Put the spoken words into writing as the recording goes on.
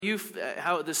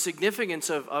how the significance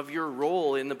of your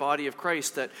role in the body of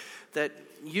Christ, that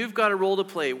you've got a role to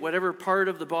play, whatever part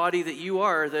of the body that you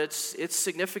are, it's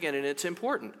significant and it's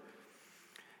important.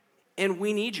 And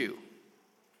we need you.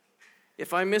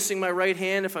 If I'm missing my right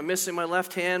hand, if I'm missing my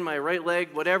left hand, my right leg,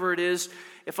 whatever it is,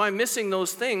 if I'm missing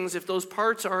those things, if those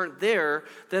parts aren't there,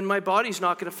 then my body's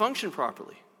not going to function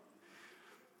properly.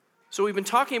 So we've been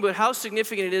talking about how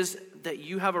significant it is that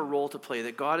you have a role to play,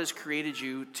 that God has created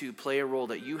you to play a role,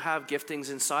 that you have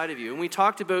giftings inside of you. And we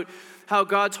talked about how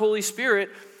God's Holy Spirit,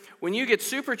 when you get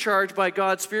supercharged by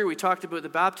God's Spirit, we talked about the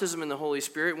baptism in the Holy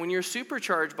Spirit. When you're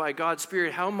supercharged by God's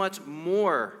Spirit, how much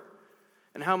more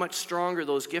and how much stronger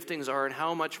those giftings are, and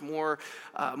how much more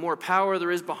power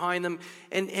there is behind them.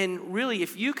 And really,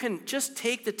 if you can just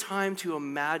take the time to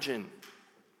imagine,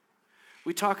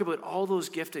 we talk about all those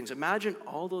giftings. Imagine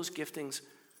all those giftings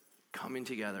coming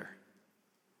together.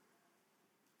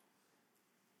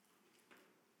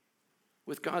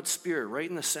 With God's Spirit right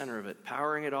in the center of it,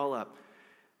 powering it all up.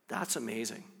 That's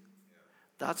amazing.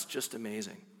 That's just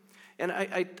amazing. And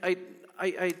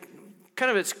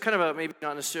it's kind of a, maybe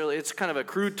not necessarily, it's kind of a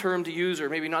crude term to use, or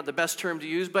maybe not the best term to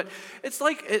use, but it's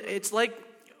like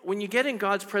when you get in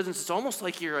God's presence, it's almost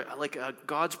like you're like a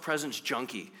God's presence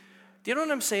junkie. Do you know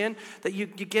what I'm saying? That you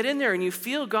get in there and you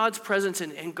feel God's presence,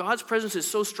 and God's presence is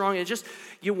so strong, and just,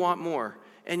 you want more,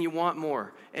 and you want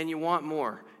more, and you want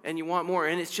more, and you want more,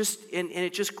 and it's just, and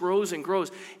it just grows and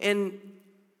grows. And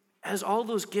as all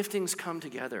those giftings come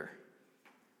together,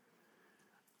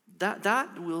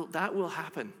 that will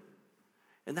happen.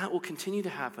 And that will continue to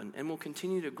happen, and will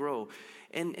continue to grow,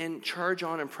 and charge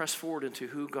on and press forward into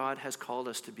who God has called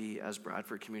us to be as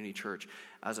Bradford Community Church,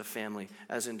 as a family,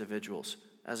 as individuals,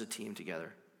 as a team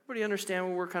together. Everybody understand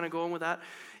where we're kind of going with that?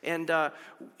 And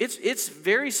it's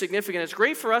very significant. It's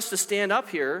great for us to stand up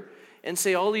here and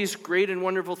say all these great and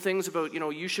wonderful things about,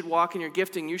 you should walk in your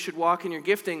gifting, you should walk in your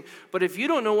gifting. But if you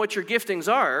don't know what your giftings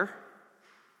are,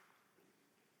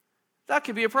 that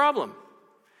could be a problem.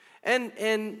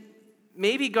 And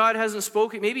maybe God hasn't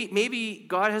spoken, maybe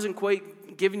God hasn't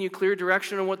quite given you clear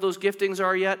direction on what those giftings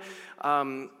are yet.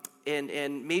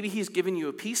 And maybe he's given you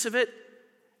a piece of it,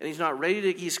 and he's not ready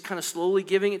to, he's kind of slowly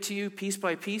giving it to you piece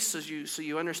by piece so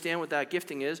you understand what that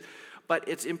gifting is. But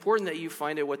it's important that you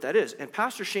find out what that is. And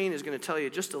Pastor Shane is going to tell you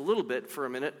just a little bit for a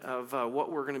minute of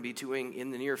what we're going to be doing in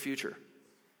the near future.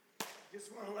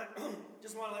 Just want to let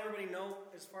everybody know,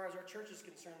 as far as our church is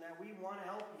concerned, that we want to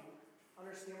help you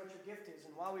understand what your gift is.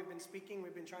 And while we've been speaking,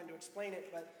 we've been trying to explain it.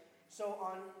 But so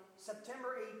on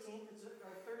September 18th, it's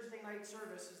our Thursday night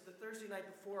service, is the Thursday night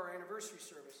before our anniversary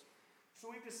service. So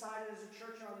we've decided as a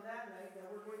church on that night that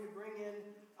we're going to bring in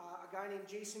a guy named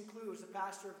Jason Clue, who's a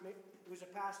pastor at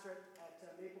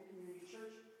Maple Community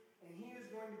Church, and he is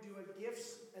going to do a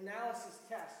gifts analysis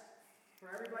test for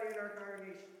everybody in our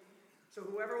congregation. So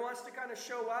whoever wants to kind of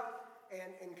show up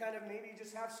and kind of maybe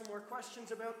just have some more questions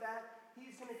about that,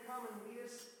 he's going to come and lead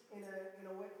us in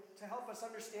a way to help us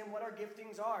understand what our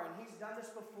giftings are. And he's done this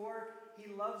before.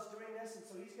 He loves doing this, and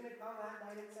so he's going to come that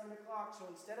night at 7 o'clock. So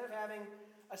instead of having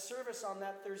a service on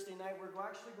that Thursday night, we're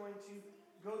actually going to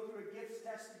go through a gifts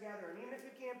test together. And even if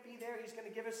he can't be there, he's going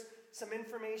to give us some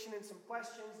information and some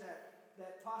questions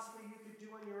that possibly you could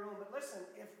do on your own. But listen,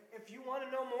 if you want to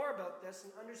know more about this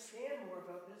and understand more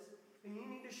about this, then you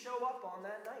need to show up on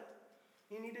that night.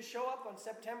 You need to show up on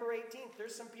September 18th.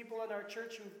 There's some people in our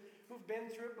church who've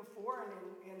been through it before,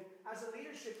 and as a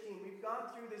leadership team, we've gone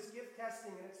through this gift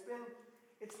testing, and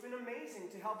it's been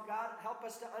amazing to help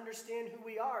us to understand who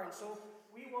we are. And so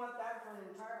we want that for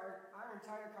our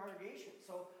entire congregation.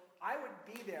 So I would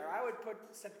be there. I would put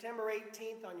September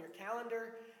 18th on your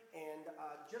calendar, and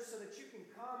just so that you can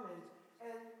come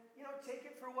and take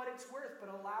it for what it's worth, but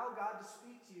allow God to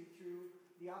speak to you through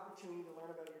the opportunity to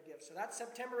learn about your gifts. So that's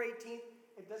September 18th.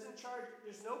 It doesn't charge,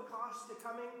 there's no cost to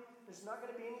coming. There's not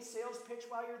going to be any sales pitch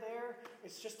while you're there.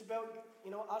 It's just about,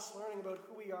 us learning about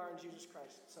who we are in Jesus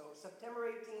Christ. So September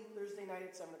 18th, Thursday night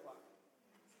at 7 o'clock.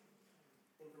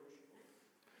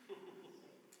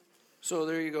 So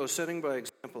there you go, setting by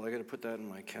example. I got to put that in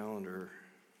my calendar.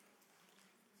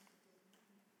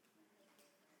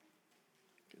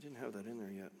 I didn't have that in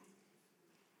there yet.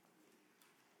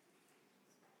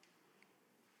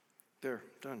 There,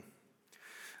 done.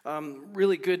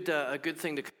 Really good, a good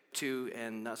thing to come to,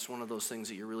 and that's one of those things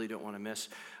that you really don't want to miss.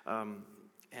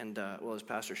 As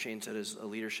Pastor Shane said, as a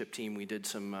leadership team, we did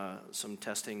some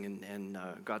testing and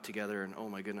got together, and oh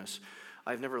my goodness,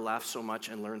 I've never laughed so much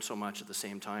and learned so much at the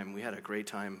same time. We had a great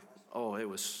time. Oh, it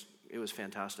was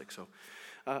fantastic. So,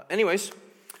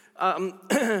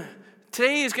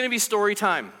 today is going to be story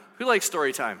time. Who likes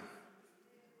story time?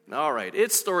 All right,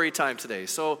 it's story time today.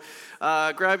 So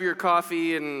grab your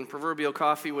coffee and proverbial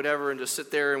coffee, whatever, and just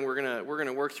sit there, and we're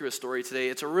gonna work through a story today.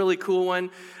 It's a really cool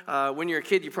one. When you're a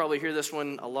kid, you probably hear this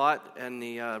one a lot, and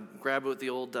grab it with the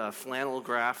old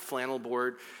flannel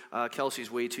board.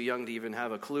 Kelsey's way too young to even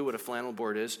have a clue what a flannel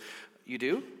board is. You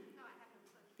do?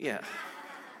 Yeah.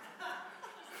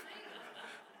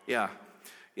 Yeah.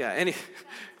 Yeah.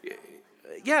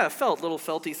 Little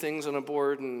felty things on a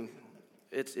board, and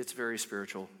it's very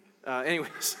spiritual.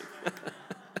 Anyways.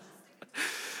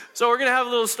 So we're going to have a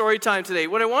little story time today.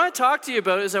 What I want to talk to you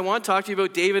about is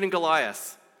about David and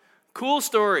Goliath. Cool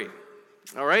story.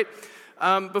 All right?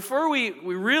 Before we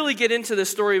really get into this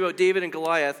story about David and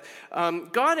Goliath,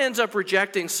 God ends up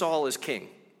rejecting Saul as king.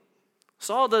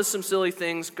 Saul does some silly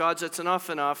things. God says enough's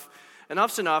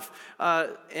enough,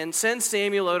 and sends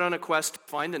Samuel out on a quest to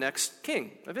find the next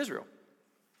king of Israel.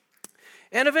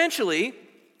 And eventually,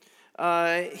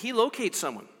 he locates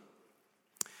someone.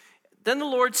 Then the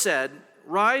Lord said,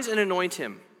 "Rise and anoint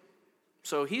him."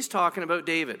 So he's talking about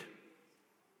David.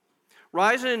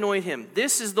 "Rise and anoint him.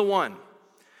 This is the one."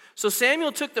 So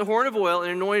Samuel took the horn of oil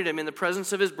and anointed him in the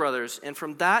presence of his brothers. And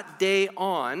from that day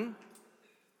on,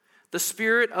 the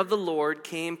Spirit of the Lord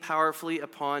came powerfully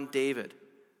upon David.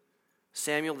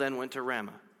 Samuel then went to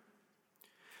Ramah.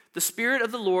 The Spirit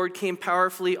of the Lord came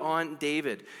powerfully on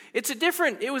David. It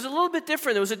was a little bit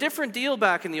different. There was a different deal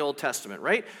back in the Old Testament,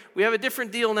 right? We have a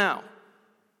different deal now.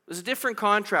 There's a different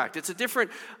contract. It's a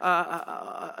different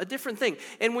thing.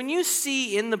 And when you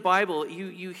see in the Bible,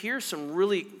 you hear some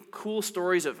really cool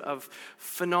stories of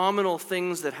phenomenal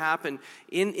things that happen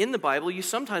in the Bible.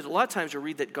 A lot of times you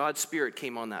read that God's Spirit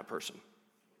came on that person.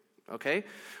 Okay?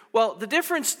 Well, the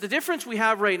difference we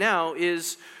have right now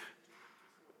is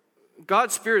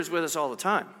God's Spirit is with us all the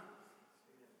time.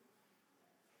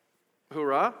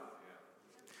 Hoorah.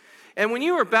 And when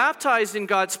you are baptized in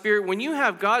God's Spirit, when you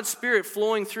have God's Spirit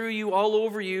flowing through you, all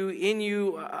over you, in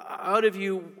you, out of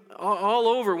you, all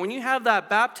over, when you have that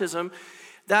baptism,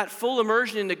 that full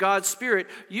immersion into God's Spirit,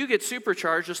 you get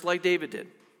supercharged just like David did.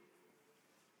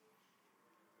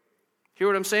 Hear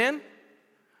what I'm saying?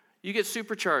 You get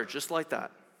supercharged just like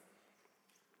that.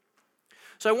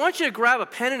 So I want you to grab a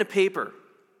pen and a paper.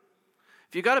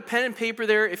 If you got a pen and paper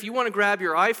there, if you want to grab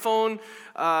your iPhone,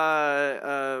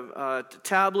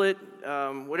 tablet,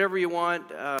 whatever you want,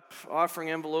 offering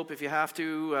envelope if you have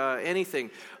to,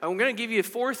 anything. I'm going to give you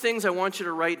 4 things I want you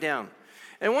to write down.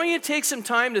 And I want you to take some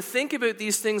time to think about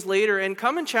these things later and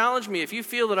come and challenge me. If you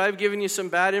feel that I've given you some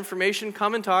bad information,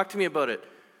 come and talk to me about it.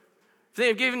 If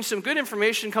I've given you some good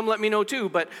information, come let me know too.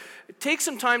 But take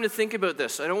some time to think about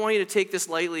this. I don't want you to take this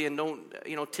lightly and don't,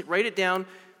 write it down.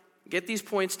 Get these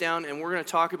points down, and we're going to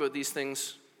talk about these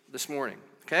things this morning,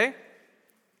 okay?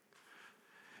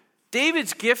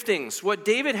 David's giftings, what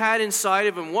David had inside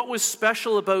of him, what was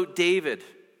special about David,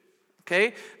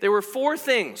 okay? There were 4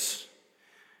 things.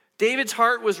 David's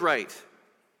heart was right.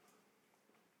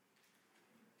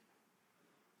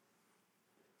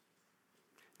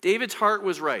 David's heart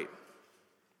was right.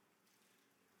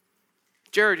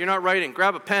 Jared, you're not writing.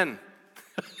 Grab a pen.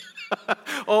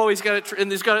 Oh, he's got it in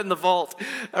the vault.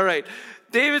 All right.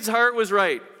 David's heart was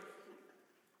right.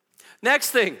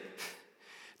 Next thing.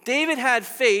 David had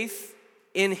faith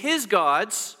in his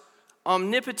God's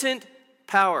omnipotent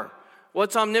power.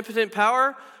 What's omnipotent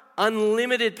power?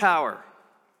 Unlimited power.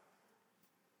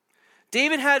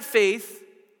 David had faith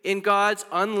in God's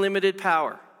unlimited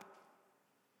power.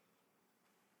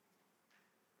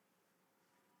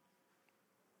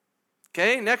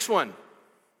 Okay, next one.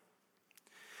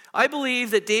 I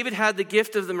believe that David had the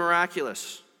gift of the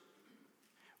miraculous.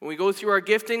 When we go through our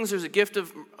giftings, there's a gift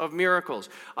of miracles.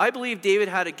 I believe David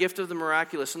had a gift of the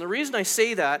miraculous. And the reason I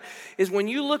say that is when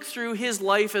you look through his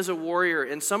life as a warrior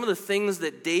and some of the things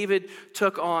that David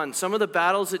took on, some of the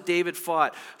battles that David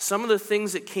fought, some of the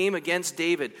things that came against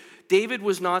David, David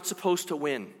was not supposed to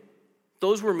win.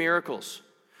 Those were miracles.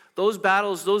 Those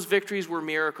battles, those victories were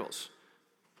miracles.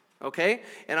 Okay?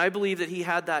 And I believe that he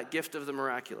had that gift of the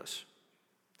miraculous.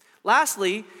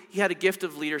 Lastly, he had a gift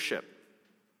of leadership.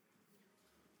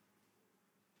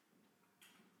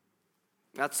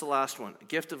 That's the last one, a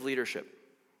gift of leadership.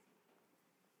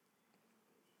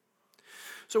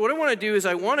 So what I want to do is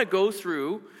I want to go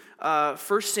through 1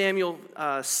 Samuel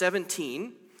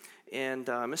 17,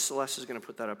 and Miss Celeste is going to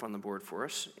put that up on the board for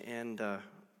us and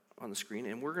on the screen,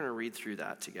 and we're going to read through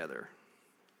that together.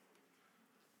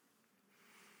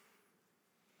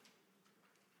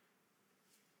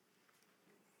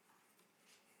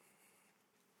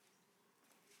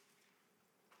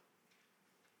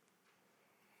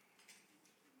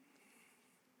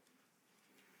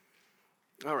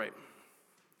 All right.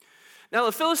 Now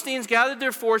the Philistines gathered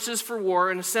their forces for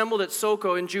war and assembled at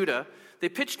Socoh in Judah. They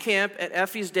pitched camp at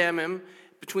Ephes Dammim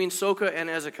between Socoh and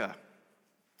Ezekah.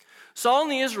 Saul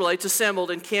and the Israelites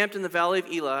assembled and camped in the valley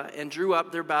of Elah and drew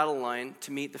up their battle line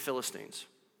to meet the Philistines.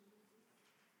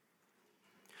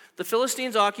 The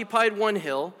Philistines occupied one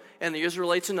hill and the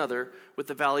Israelites another, with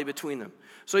the valley between them.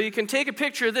 So you can take a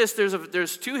picture of this.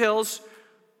 There's two hills,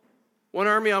 one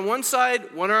army on one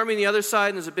side, one army on the other side,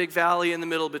 and there's a big valley in the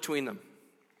middle between them.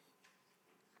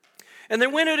 And there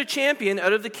went out a champion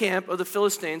out of the camp of the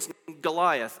Philistines named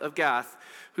Goliath of Gath,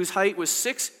 whose height was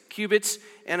 6 cubits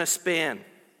and a span.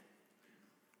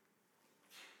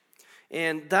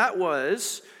 And that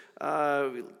was,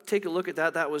 take a look at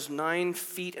that, that was 9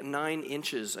 feet 9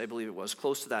 inches, I believe it was,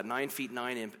 close to that, 9 feet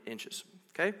 9 inches,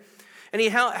 okay? And he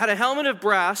had a helmet of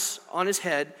brass on his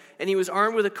head, and he was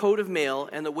armed with a coat of mail,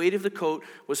 and the weight of the coat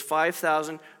was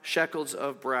 5,000 shekels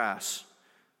of brass.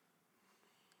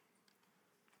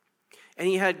 And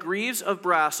he had greaves of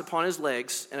brass upon his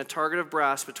legs, and a target of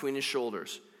brass between his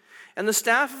shoulders. And the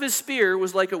staff of his spear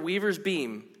was like a weaver's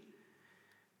beam.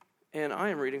 And I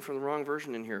am reading from the wrong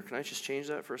version in here. Can I just change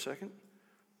that for a second?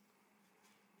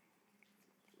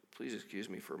 Please excuse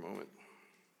me for a moment.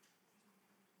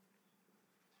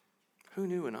 Who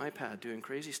knew an iPad doing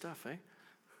crazy stuff, eh?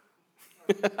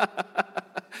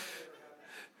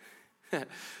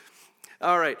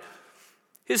 All right.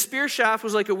 His spear shaft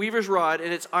was like a weaver's rod,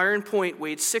 and its iron point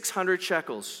weighed 600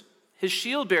 shekels. His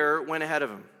shield bearer went ahead of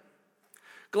him.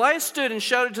 Goliath stood and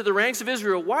shouted to the ranks of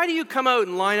Israel, "Why do you come out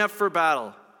and line up for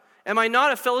battle? Am I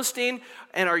not a Philistine,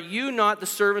 and are you not the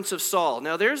servants of Saul?"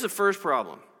 Now, there's the first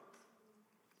problem.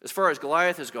 As far as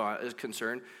Goliath is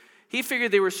concerned, he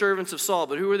figured they were servants of Saul,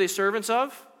 but who were they servants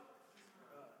of?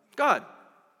 God.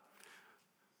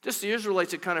 Just the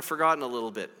Israelites had kind of forgotten a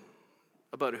little bit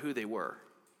about who they were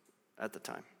at the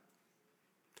time.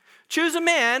 "Choose a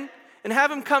man and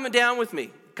have him come down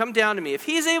to me. If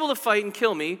he is able to fight and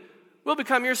kill me, we'll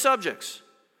become your subjects.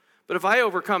 But if I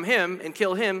overcome him and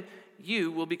kill him,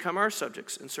 you will become our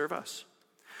subjects and serve us."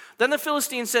 Then the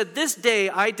Philistines said, "This day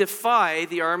I defy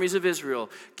the armies of Israel.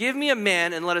 Give me a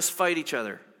man and let us fight each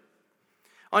other."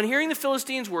 On hearing the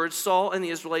Philistines' words, Saul and the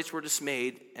Israelites were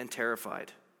dismayed and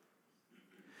terrified.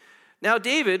 Now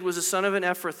David was the son of an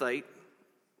Ephrathite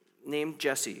named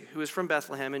Jesse, who was from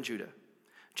Bethlehem in Judah.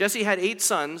 Jesse had 8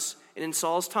 sons, and in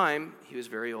Saul's time he was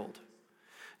very old.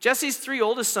 Jesse's 3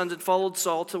 oldest sons had followed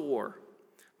Saul to war.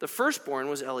 The firstborn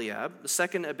was Eliab, the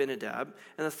second Abinadab,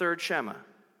 and the third Shammah.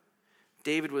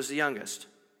 David was the youngest.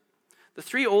 The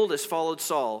 3 oldest followed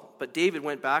Saul, but David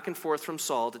went back and forth from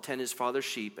Saul to tend his father's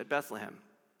sheep at Bethlehem.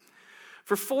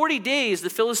 For 40 days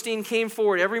the Philistine came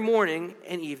forward every morning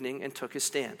and evening and took his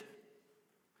stand.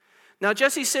 Now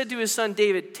Jesse said to his son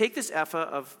David, "Take this ephah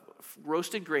of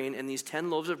roasted grain and these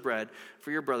 10 loaves of bread for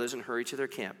your brothers and hurry to their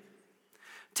camp.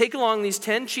 Take along these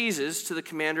 10 cheeses to the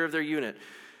commander of their unit."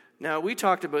 Now, we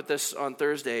talked about this on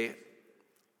Thursday.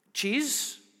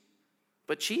 Cheese?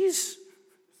 But cheese?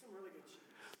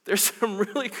 There's some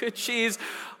really good cheese.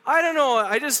 I don't know.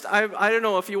 I don't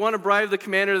know. If you want to bribe the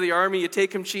commander of the army, you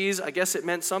take him cheese. I guess it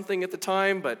meant something at the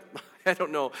time, but I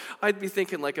don't know. I'd be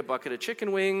thinking like a bucket of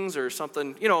chicken wings or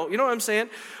something. You know what I'm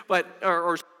saying? But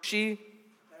or she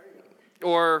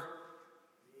or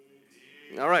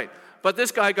all right. But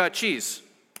this guy got cheese.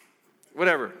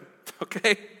 Whatever.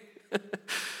 Okay.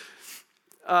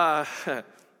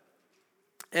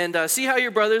 See how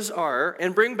your brothers are,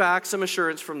 and bring back some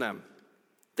assurance from them.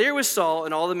 There was Saul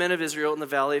and all the men of Israel in the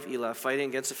valley of Elah fighting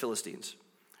against the Philistines.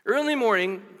 Early in the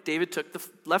morning, David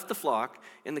left the flock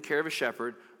in the care of a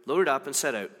shepherd, loaded up, and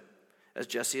set out, as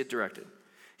Jesse had directed.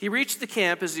 He reached the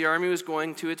camp as the army was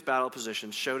going to its battle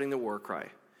positions, shouting the war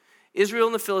cry. Israel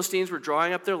and the Philistines were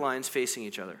drawing up their lines facing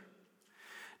each other.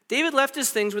 David left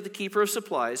his things with the keeper of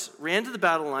supplies, ran to the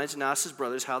battle lines, and asked his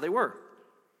brothers how they were.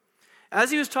 As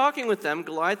he was talking with them,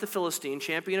 Goliath the Philistine,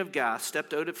 champion of Gath,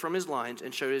 stepped out from his lines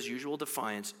and showed his usual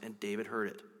defiance, and David heard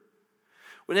it.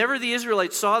 Whenever the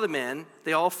Israelites saw the man,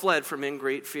 they all fled from him in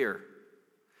great fear.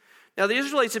 Now the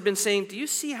Israelites had been saying, "Do you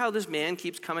see how this man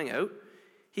keeps coming out?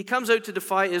 He comes out to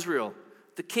defy Israel.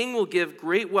 The king will give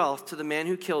great wealth to the man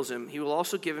who kills him. He will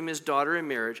also give him his daughter in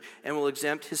marriage and will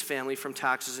exempt his family from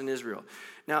taxes in Israel."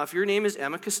 Now, if your name is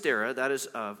Emma Kostyra, that is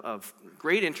of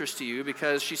great interest to you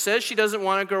because she says she doesn't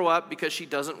want to grow up because she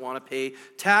doesn't want to pay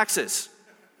taxes.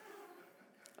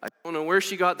 I don't know where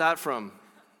she got that from.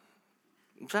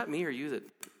 Was that me or you that?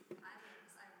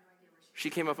 She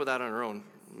came up with that on her own.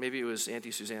 Maybe it was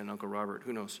Auntie Suzanne and Uncle Robert.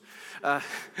 Who knows?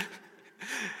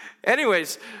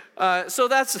 Anyways, so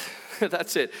that's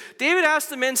it. David asked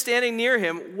the men standing near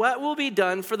him, what will be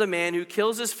done for the man who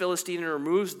kills this Philistine and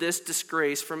removes this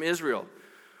disgrace from Israel?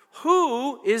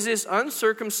 Who is this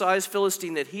uncircumcised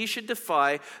Philistine that he should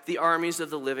defy the armies of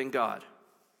the living God?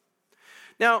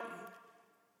 Now,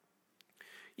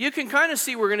 you can kind of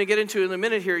see, we're going to get into it in a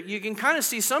minute here, you can kind of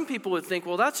see some people would think,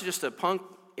 well, that's just a punk,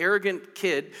 arrogant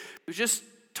kid who's just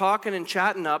talking and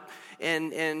chatting up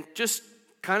and just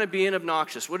kind of being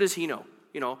obnoxious. What does he know?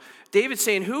 David's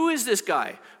saying, who is this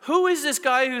guy? Who is this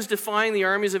guy who's defying the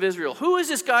armies of Israel? Who is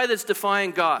this guy that's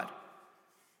defying God?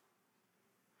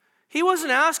 He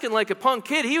wasn't asking like a punk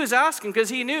kid. He was asking because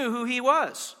he knew who he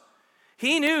was.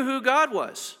 He knew who God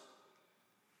was.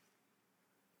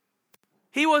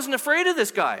 He wasn't afraid of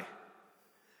this guy.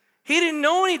 He didn't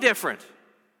know any different.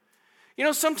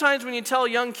 Sometimes when you tell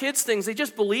young kids things, they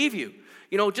just believe you.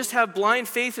 Just have blind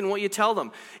faith in what you tell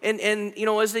them. And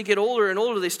as they get older and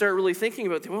older, they start really thinking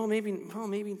about, maybe,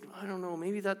 I don't know,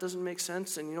 maybe that doesn't make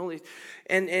sense.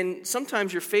 And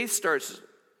sometimes your faith starts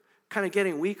kind of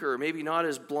getting weaker, or maybe not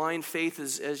as blind faith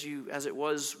as it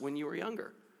was when you were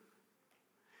younger.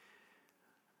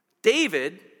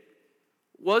 David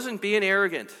wasn't being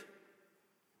arrogant.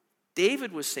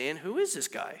 David was saying, who is this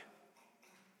guy?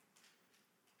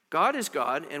 God is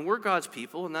God, and we're God's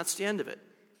people, and that's the end of it.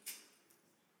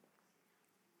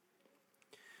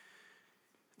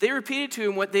 They repeated to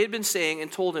him what they had been saying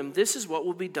and told him, this is what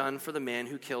will be done for the man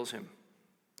who kills him.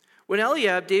 When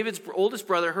Eliab, David's oldest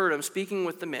brother, heard him speaking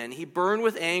with the men, he burned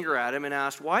with anger at him and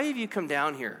asked, why have you come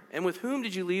down here? And with whom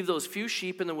did you leave those few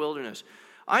sheep in the wilderness?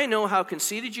 I know how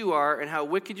conceited you are and how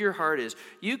wicked your heart is.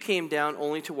 You came down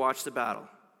only to watch the battle.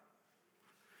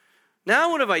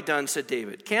 Now what have I done, said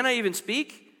David. Can't I even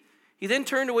speak? He then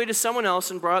turned away to someone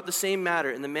else and brought up the same matter,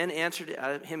 and the men answered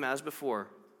him as before.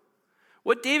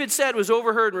 What David said was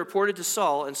overheard and reported to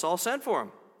Saul, and Saul sent for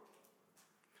him.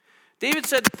 David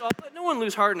said to Saul, let no one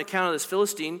lose heart on account of this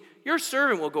Philistine. Your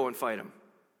servant will go and fight him.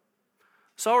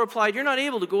 Saul replied, you're not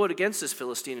able to go out against this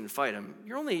Philistine and fight him.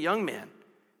 You're only a young man,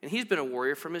 and he's been a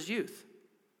warrior from his youth.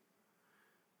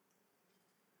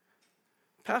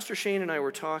 Pastor Shane and I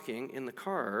were talking in the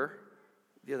car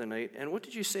the other night, and what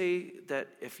did you say that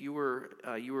if you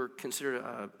were considered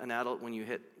an adult when you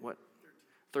hit,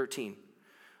 13?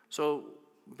 So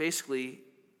basically,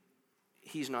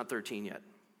 he's not 13 yet.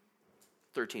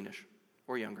 13-ish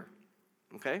or younger.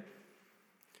 Okay?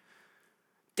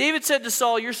 David said to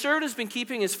Saul, your servant has been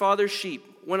keeping his father's sheep.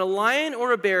 When a lion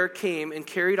or a bear came and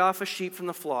carried off a sheep from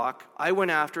the flock, I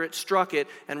went after it, struck it,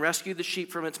 and rescued the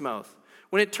sheep from its mouth.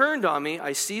 When it turned on me,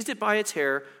 I seized it by its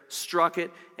hair, struck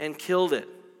it, and killed it.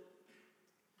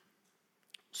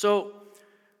 So,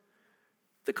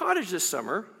 the cottage this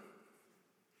summer,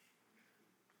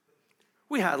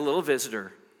 we had a little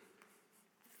visitor.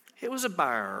 It was a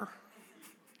bear.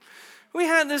 We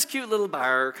had this cute little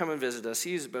bear come and visit us.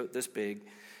 He's about this big,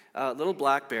 little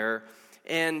black bear.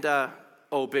 And,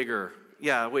 bigger.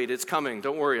 Yeah, wait, it's coming.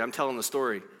 Don't worry, I'm telling the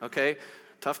story, okay?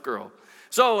 Tough girl.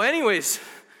 So, anyways,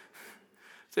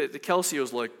 the Kelsey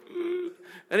was like,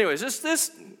 anyways,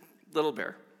 this little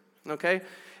bear, okay?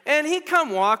 And he'd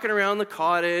come walking around the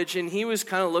cottage, and he was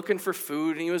kind of looking for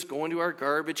food, and he was going to our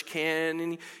garbage can,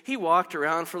 and he walked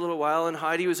around for a little while, and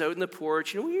Heidi was out in the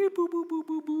porch, boo, boo, boo,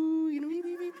 boo, boo,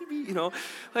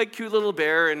 like cute little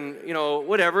bear, and,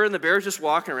 whatever, and the bear's just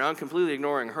walking around, completely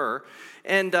ignoring her,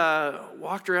 and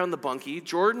walked around the bunkie.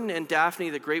 Jordan and Daphne,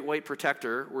 the great white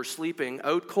protector, were sleeping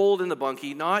out cold in the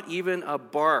bunkie, not even a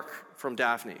bark from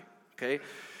Daphne, okay?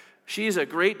 She's a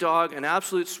great dog, an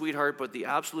absolute sweetheart, but the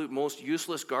absolute most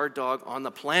useless guard dog on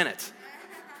the planet.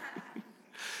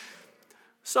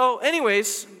 So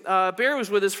anyways, Bear was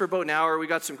with us for about an hour. We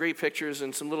got some great pictures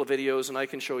and some little videos, and I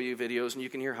can show you videos, and you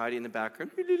can hear Heidi in the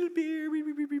background. Little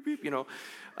Bear,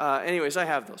 anyways, I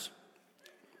have those.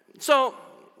 So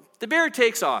the bear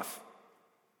takes off.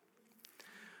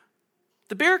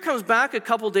 The bear comes back a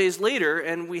couple days later,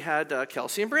 and we had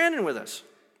Kelsey and Brandon with us.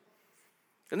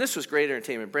 And this was great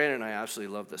entertainment. Brandon and I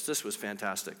absolutely loved this. This was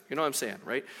fantastic. You know what I'm saying,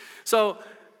 right? So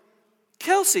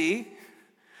Kelsey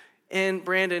and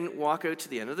Brandon walk out to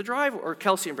the end of the driveway, or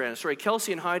Kelsey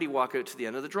and Heidi walk out to the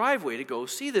end of the driveway to go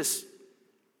see this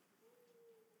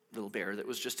little bear that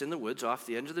was just in the woods off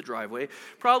the end of the driveway,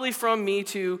 probably from me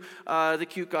to the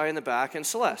cute guy in the back and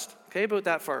Celeste, okay, about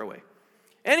that far away.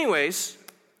 Anyways,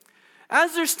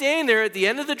 as they're standing there at the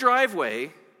end of the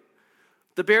driveway,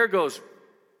 the bear goes,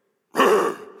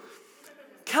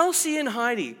 Kelsey and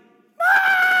Heidi,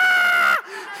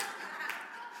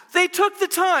 they they took the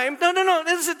time. No.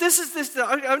 This.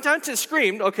 I'm time to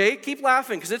scream. Okay, keep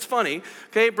laughing because it's funny.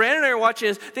 Okay, Brandon and I are watching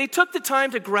this. They took the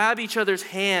time to grab each other's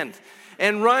hand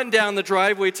and run down the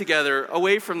driveway together,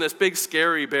 away from this big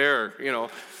scary bear.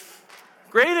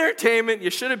 Great entertainment.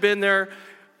 You should have been there.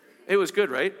 It was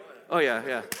good, right? Oh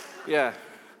yeah.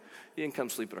 You can come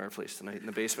sleep at our place tonight in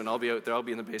the basement. I'll be out there. I'll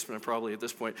be in the basement probably at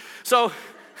this point. So,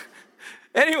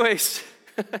 anyways.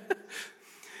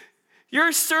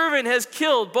 Your servant has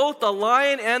killed both the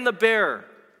lion and the bear.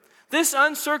 This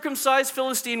uncircumcised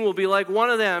Philistine will be like one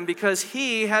of them because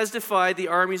he has defied the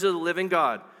armies of the living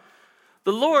God.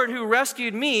 The Lord who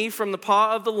rescued me from the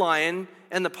paw of the lion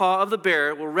and the paw of the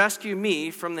bear will rescue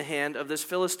me from the hand of this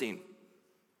Philistine.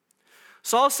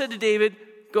 Saul said to David,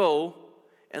 "Go,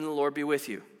 and the Lord be with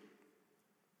you."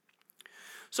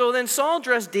 So then Saul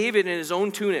dressed David in his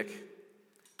own tunic,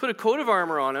 put a coat of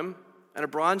armor on him, and a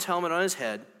bronze helmet on his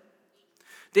head.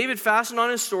 David fastened on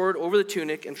his sword over the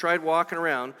tunic and tried walking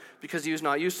around because he was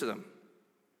not used to them.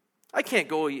 "I can't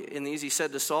go in these," he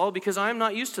said to Saul, "because I am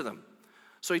not used to them."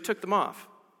 So he took them off.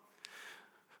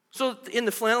 So in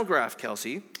the flannel graph,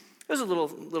 Kelsey, there's a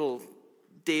little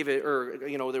David,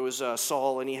 there was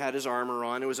Saul and he had his armor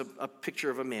on. It was a picture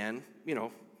of a man,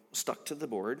 stuck to the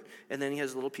board. And then he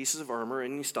has little pieces of armor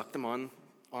and he stuck them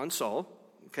on Saul,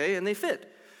 okay, and they fit.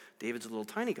 David's a little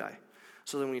tiny guy.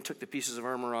 So then when you took the pieces of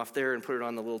armor off there and put it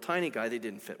on the little tiny guy, they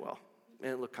didn't fit well.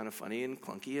 And it looked kind of funny and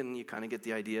clunky, and you kind of get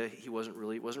the idea he wasn't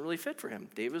really fit for him.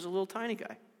 David was a little tiny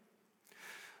guy.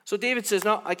 So David says,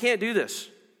 "No, I can't do this.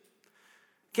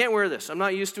 Can't wear this. I'm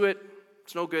not used to it.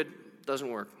 It's no good. It doesn't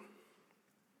work."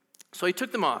 So he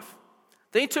took them off.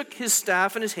 Then he took his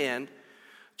staff in his hand,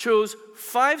 chose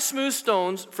 5 smooth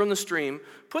stones from the stream,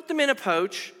 put them in a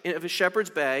pouch of his shepherd's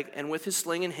bag, and with his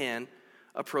sling in hand,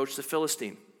 approached the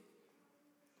Philistine.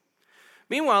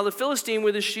 Meanwhile, the Philistine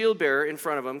with his shield bearer in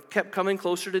front of him kept coming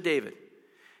closer to David.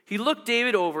 He looked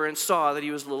David over and saw that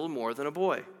he was little more than a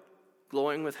boy,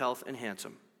 glowing with health and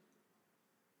handsome.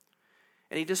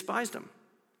 And he despised him.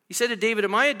 He said to David,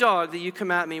 "Am I a dog that you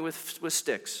come at me with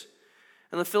sticks?"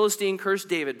 And the Philistine cursed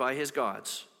David by his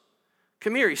gods.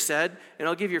 "Come here," he said, "and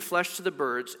I'll give your flesh to the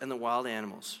birds and the wild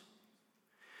animals."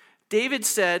 David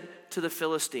said to the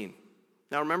Philistine.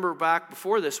 Now remember back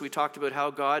before this, we talked about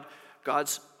how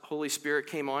God's Holy Spirit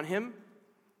came on him.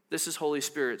 This is Holy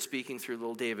Spirit speaking through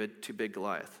little David to big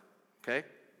Goliath. Okay?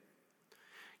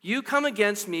 "You come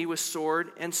against me with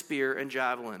sword and spear and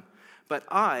javelin, but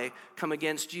I come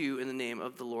against you in the name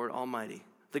of the Lord Almighty,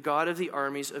 the God of the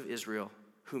armies of Israel,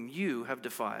 whom you have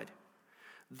defied.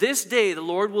 This day the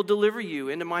Lord will deliver you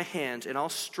into my hands, and I'll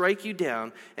strike you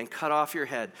down and cut off your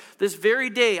head. This very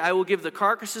day I will give the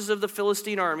carcasses of the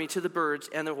Philistine army to the birds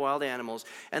and the wild animals,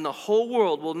 and the whole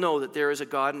world will know that there is a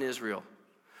God in Israel.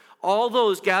 All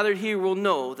those gathered here will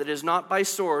know that it is not by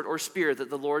sword or spear that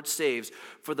the Lord saves,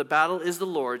 for the battle is the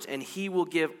Lord's, and he will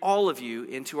give all of you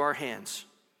into our hands."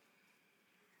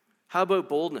 How about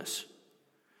boldness?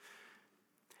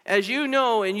 As you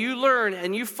know and you learn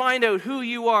and you find out who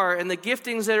you are and the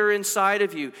giftings that are inside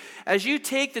of you, as you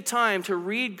take the time to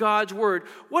read God's word,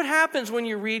 what happens when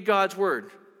you read God's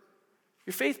word?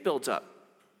 Your faith builds up.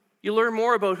 You learn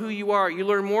more about who you are. You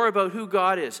learn more about who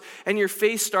God is. And your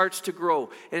faith starts to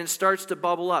grow and it starts to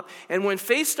bubble up. And when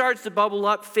faith starts to bubble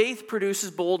up, faith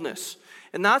produces boldness.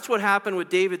 And that's what happened with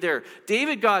David there.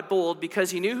 David got bold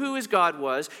because he knew who his God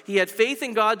was. He had faith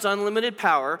in God's unlimited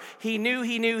power. He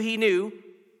knew.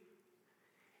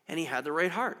 And he had the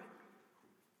right heart.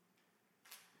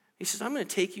 He says, "I'm going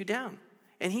to take you down."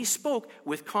 And he spoke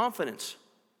with confidence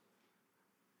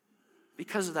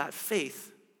because of that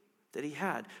faith that he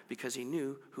had, because he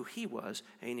knew who he was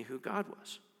and he knew who God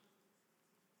was.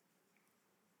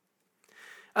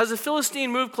 As the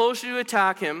Philistine moved closer to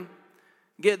attack him,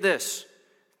 get this,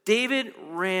 David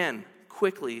ran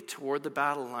quickly toward the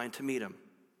battle line to meet him.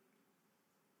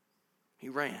 He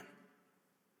ran.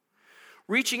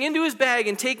 Reaching into his bag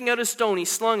and taking out a stone, he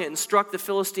slung it and struck the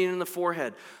Philistine in the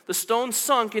forehead. The stone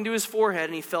sunk into his forehead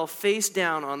and he fell face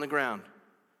down on the ground.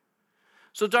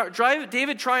 So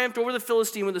David triumphed over the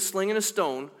Philistine with a sling and a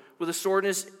stone, without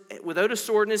a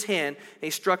sword in his hand, and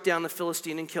he struck down the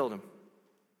Philistine and killed him.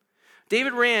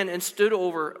 David ran and stood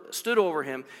over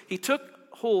him. He took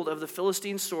hold of the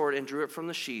Philistine's sword and drew it from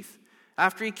the sheath.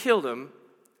 After he killed him,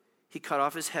 he cut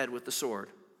off his head with the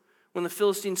sword. When the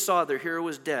Philistines saw their hero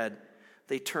was dead,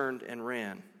 they turned and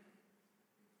ran.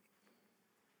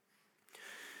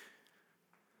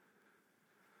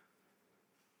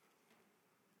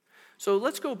 So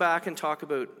let's go back and talk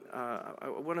about, I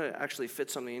want to actually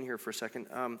fit something in here for a second.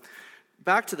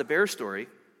 Back to the bear story.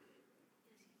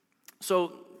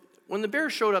 So when the bear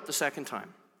showed up the second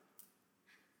time,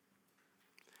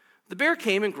 the bear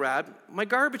came and grabbed my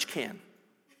garbage can.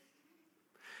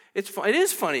 It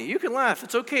is funny. You can laugh.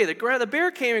 It's okay. The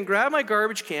bear came and grabbed my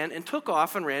garbage can and took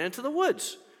off and ran into the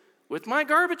woods with my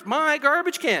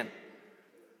garbage can.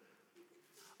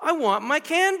 I want my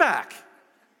can back.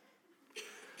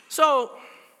 So,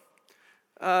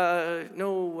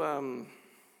 no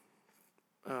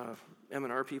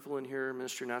M&R people in here,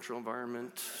 Ministry of Natural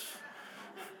Environment.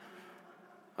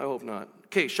 I hope not.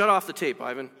 Okay, shut off the tape,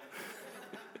 Ivan.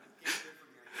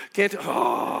 Can't.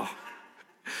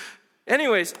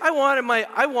 Anyways, I wanted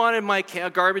my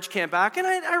garbage can back, and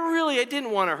I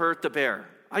didn't want to hurt the bear.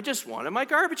 I just wanted my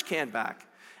garbage can back,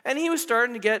 and he was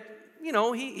starting to get,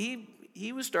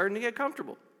 he was starting to get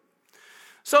comfortable.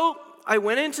 So I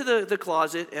went into the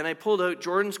closet and I pulled out.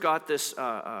 Jordan's got this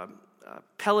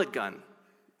pellet gun,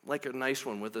 like a nice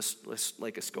one with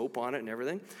like a scope on it and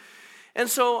everything. And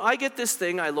so I get this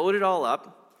thing. I load it all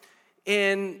up,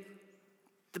 and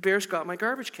the bear's got my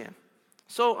garbage can.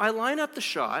 So I line up the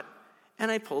shot. And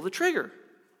I pull the trigger.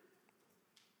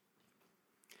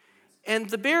 And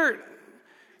the bear,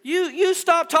 you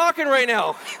stop talking right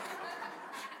now.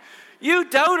 You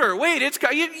doubter. Wait, it's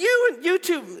got you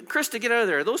two, Krista, get out of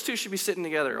there. Those two should be sitting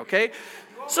together, okay?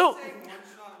 So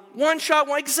one shot,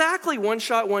 one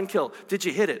kill. Did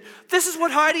you hit it? This is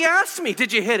what Heidi asked me.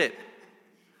 Did you hit it?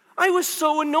 I was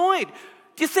so annoyed.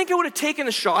 Do you think I would have taken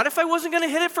the shot if I wasn't going to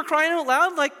hit it, for crying out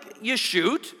loud? Like, you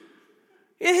shoot,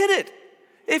 you hit it.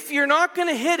 If you're not going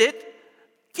to hit it,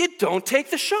 you don't take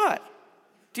the shot.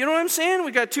 Do you know what I'm saying?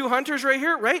 We got two hunters right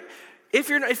here, right? If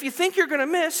you think you're going to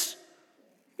miss,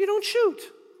 you don't shoot.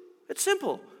 It's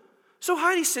simple. So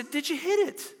Heidi said, "Did you hit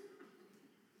it?"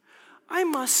 I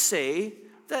must say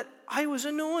that I was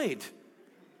annoyed.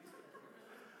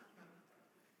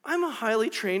 I'm a highly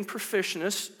trained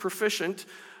proficient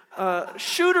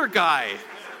shooter guy.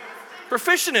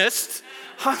 Proficientist,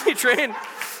 highly trained.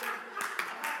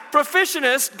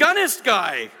 Proficientist, gunnist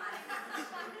guy.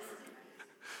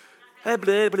 Blah,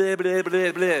 blah, blah,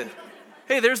 blah, blah.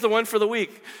 Hey, there's the one for the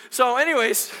week. So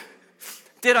anyways,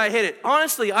 did I hit it?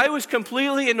 Honestly, I was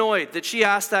completely annoyed that she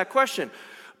asked that question.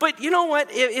 But you know what?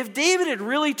 If David had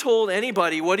really told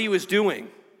anybody what he was doing,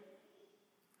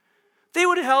 they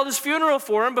would have held his funeral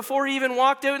for him before he even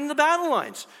walked out in the battle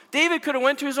lines. David could have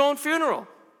went to his own funeral.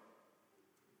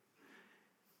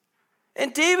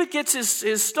 And David gets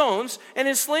his stones and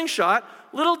his slingshot,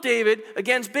 little David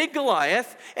against big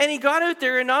Goliath, and he got out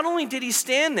there, and not only did he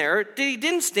stand there, he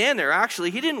didn't stand there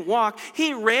actually, he didn't walk,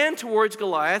 he ran towards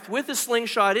Goliath with his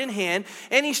slingshot in hand,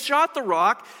 and he shot the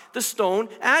rock, the stone,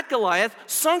 at Goliath,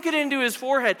 sunk it into his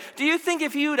forehead. Do you think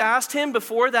if you had asked him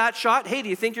before that shot, "Hey, do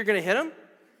you think you're going to hit him?"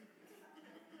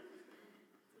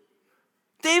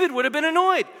 David would have been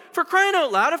annoyed. For crying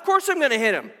out loud, of course I'm going to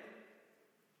hit him.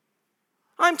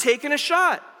 I'm taking a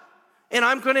shot, and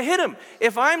I'm going to hit him.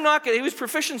 If I'm not going to, he was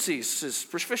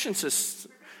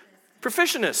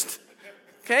proficientist,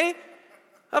 okay?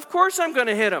 Of course I'm going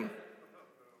to hit him.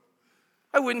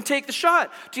 I wouldn't take the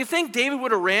shot. Do you think David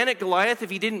would have ran at Goliath if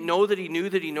he didn't know that he knew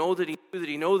that he knew that he knew that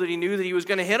he knew that he knew that he was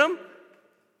going to hit him?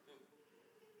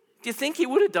 Do you think he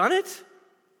would have done it?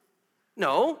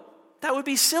 No, that would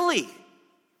be silly.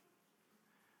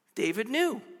 David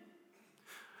knew.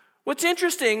 What's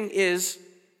interesting is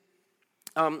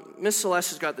Miss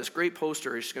Celeste has got this great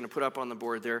poster she's going to put up on the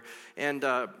board there. And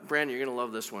Brandon, you're going to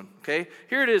love this one, okay?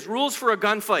 Here it is, rules for a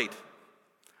gunfight.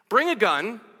 Bring a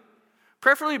gun,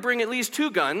 preferably bring at least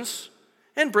 2 guns,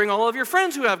 and bring all of your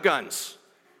friends who have guns.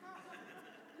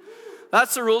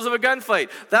 That's the rules of a gunfight.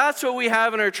 That's what we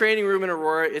have in our training room in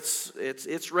Aurora.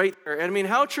 It's right there. And I mean,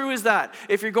 how true is that?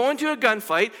 If you're going to a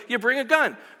gunfight, you bring a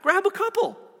gun. Grab a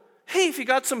couple. Hey, if you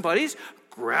got some buddies,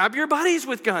 grab your buddies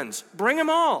with guns. Bring them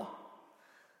all.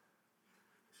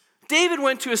 David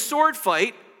went to a sword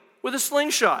fight with a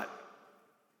slingshot.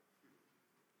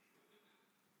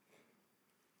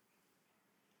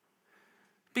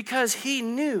 Because he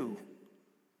knew.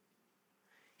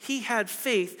 He had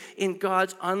faith in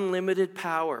God's unlimited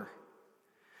power.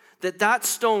 That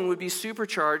stone would be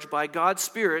supercharged by God's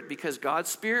Spirit, because God's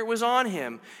Spirit was on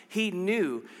him. He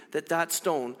knew that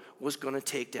stone was going to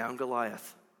take down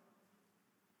Goliath.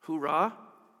 Hoorah!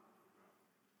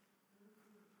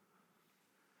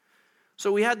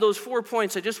 So we had those 4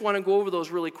 points. I just want to go over those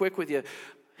really quick with you.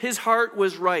 His heart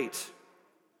was right.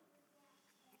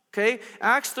 Okay?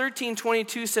 Acts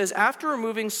 13:22 says, after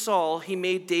removing Saul, he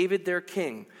made David their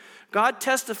king. God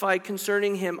testified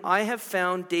concerning him, I have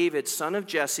found David, son of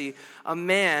Jesse, a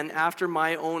man after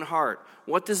my own heart.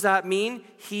 What does that mean?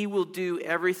 He will do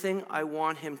everything I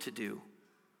want him to do.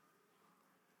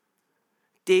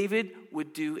 David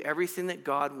would do everything that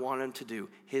God wanted him to do.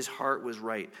 His heart was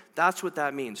right. That's what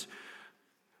that means.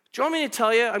 Do you want me to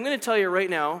tell you? I'm going to tell you right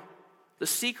now the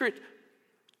secret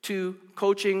to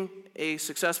coaching a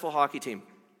successful hockey team.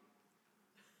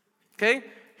 Okay?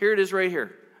 Here it is right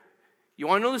here. You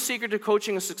want to know the secret to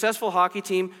coaching a successful hockey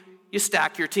team? You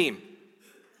stack your team.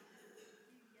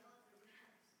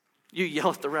 You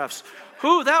yell at the refs.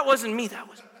 Who? That wasn't me. That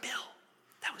was Bill.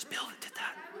 That was Bill that did that.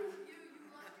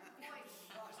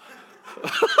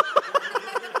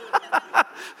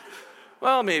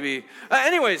 Well, maybe.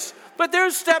 Anyways, but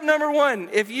there's step number one.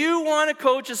 If you want to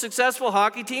coach a successful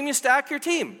hockey team, you stack your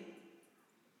team.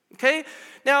 Okay?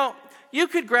 Now, you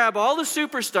could grab all the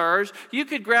superstars. You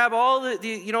could grab all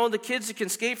the kids that can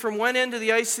skate from one end of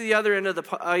the ice to the other end of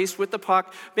the ice with the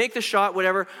puck, make the shot,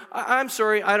 whatever. I'm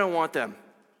sorry, I don't want them.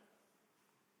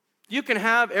 You can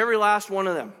have every last one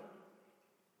of them.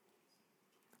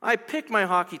 I picked my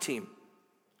hockey team.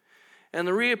 And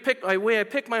the way I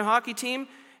pick my hockey team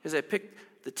is I pick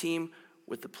the team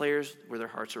with the players where their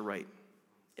hearts are right.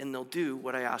 And they'll do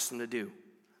what I ask them to do.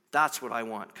 That's what I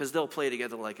want, because they'll play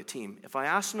together like a team. If I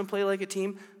ask them to play like a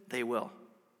team, they will.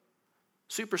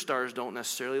 Superstars don't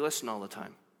necessarily listen all the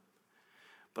time.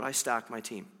 But I stack my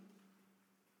team.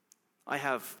 I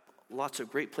have lots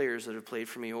of great players that have played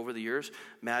for me over the years.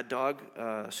 Mad Dog,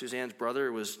 Suzanne's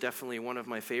brother, was definitely one of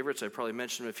my favorites. I probably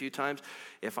mentioned him a few times.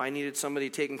 If I needed somebody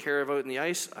taken care of out in the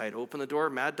ice, I'd open the door,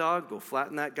 Mad Dog, go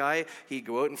flatten that guy. He'd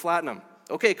go out and flatten him.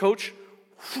 Okay, coach.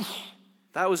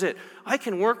 That was it. I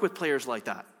can work with players like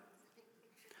that.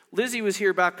 Lizzie was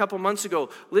here back a couple months ago.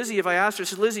 Lizzie, if I asked her, I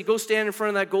said, Lizzie, go stand in front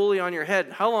of that goalie on your head.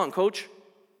 How long, coach?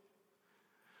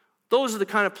 Those are the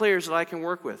kind of players that I can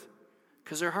work with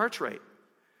because their heart's right.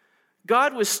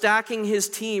 God was stacking his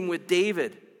team with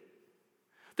David.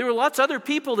 There were lots of other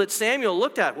people that Samuel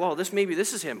looked at. Well, this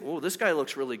is him. Oh, this guy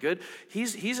looks really good.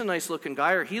 He's a nice looking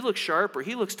guy, or he looks sharp, or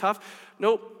he looks tough.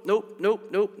 Nope.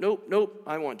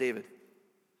 I want David.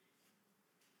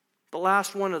 The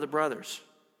last one of the brothers.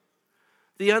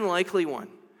 The unlikely one,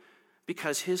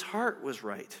 because his heart was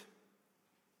right.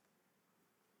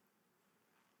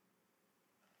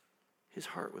 His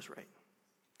heart was right.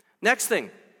 Next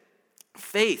thing,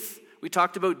 faith. We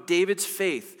talked about David's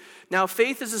faith. Now,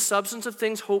 faith is the substance of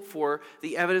things hoped for,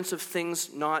 the evidence of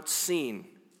things not seen.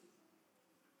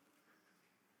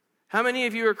 How many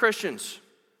of you are Christians?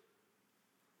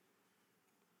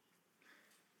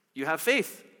 You have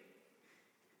faith.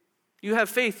 You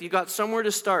have faith. You got somewhere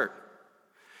to start.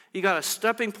 You got a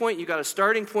stepping point, you got a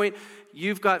starting point,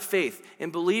 you've got faith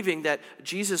in believing that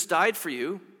Jesus died for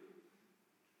you.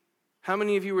 How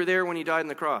many of you were there when he died on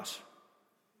the cross?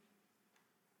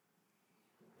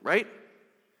 Right?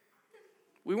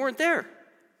 We weren't there.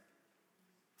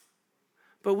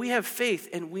 But we have faith,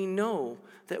 and we know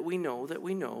that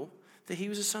he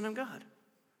was the Son of God.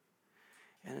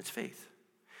 And it's faith.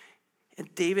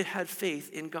 And David had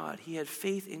faith in God. He had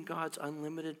faith in God's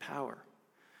unlimited power.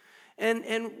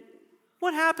 And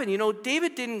what happened?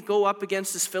 David didn't go up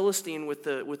against this Philistine with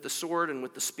the sword and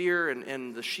with the spear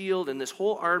and the shield and this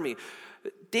whole army.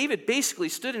 David basically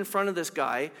stood in front of this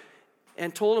guy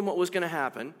and told him what was going to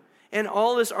happen. And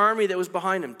all this army that was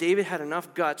behind him, David had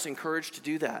enough guts and courage to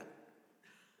do that.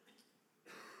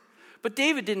 But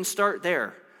David didn't start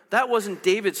there. That wasn't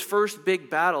David's first big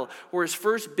battle or his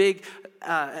first big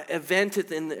event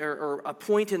or a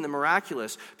point in the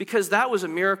miraculous, because that was a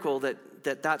miracle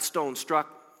that stone struck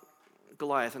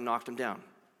Goliath and knocked him down.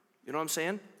 You know what I'm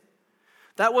saying?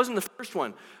 That wasn't the first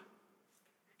one.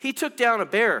 He took down a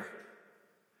bear.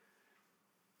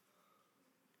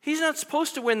 He's not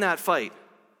supposed to win that fight.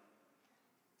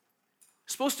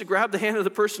 He's supposed to grab the hand of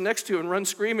the person next to him and run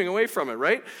screaming away from it,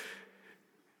 right?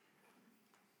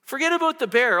 Forget about the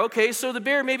bear. Okay, so the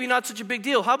bear maybe not such a big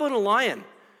deal. How about a lion?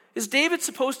 Is David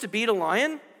supposed to beat a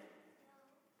lion?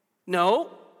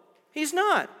 No, he's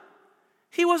not.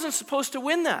 He wasn't supposed to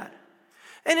win that.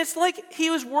 And it's like he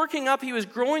was working up, he was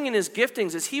growing in his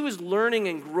giftings as he was learning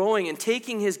and growing and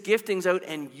taking his giftings out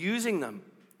and using them.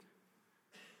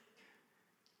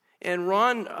 And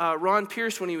Ron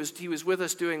Pierce, when he was with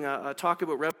us doing a talk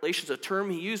about Revelations, a term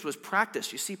he used was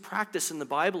practice. You see practice in the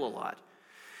Bible a lot.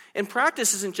 And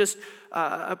practice isn't just,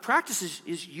 practice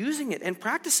is using it and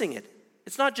practicing it.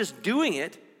 It's not just doing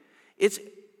it, it's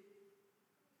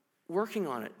working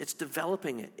on it, it's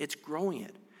developing it, it's growing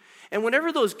it. And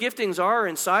whatever those giftings are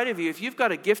inside of you, if you've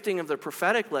got a gifting of the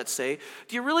prophetic, let's say,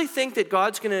 do you really think that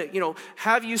God's going to,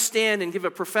 have you stand and give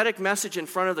a prophetic message in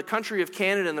front of the country of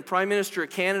Canada and the Prime Minister of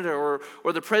Canada or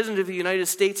the President of the United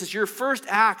States as your first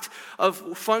act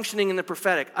of functioning in the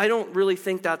prophetic? I don't really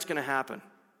think that's going to happen.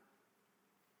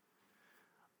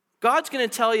 God's going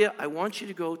to tell you, I want you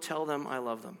to go tell them I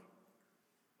love them.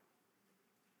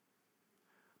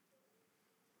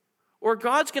 Or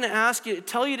God's going to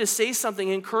tell you to say something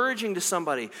encouraging to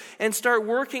somebody and start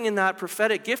working in that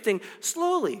prophetic gifting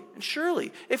slowly and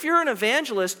surely. If you're an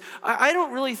evangelist, I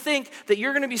don't really think that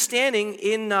you're going to be standing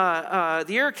in the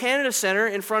Air Canada Centre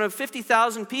in front of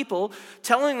 50,000 people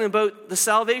telling them about the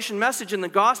salvation message and the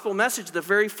gospel message the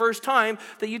very first time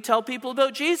that you tell people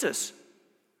about Jesus.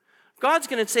 God's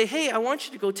going to say, hey, I want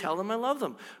you to go tell them I love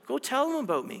them. Go tell them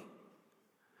about me.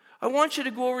 I want you to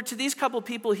go over to these couple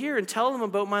people here and tell them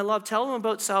about my love. Tell them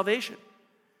about salvation.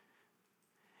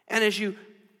 And as you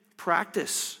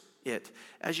practice it,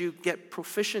 as you get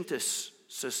proficientus,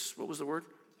 what was the word?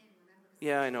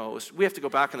 Yeah, I know. We have to go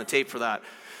back on the tape for that.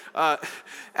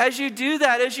 As you do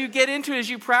that, as you get into it, as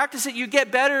you practice it, you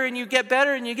get better and you get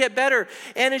better and you get better.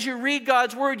 And as you read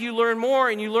God's word, you learn more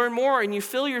and you learn more and you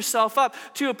fill yourself up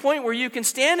to a point where you can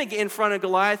stand in front of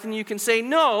Goliath and you can say,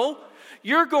 no,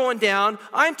 you're going down.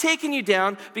 I'm taking you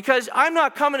down because I'm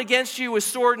not coming against you with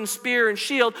sword and spear and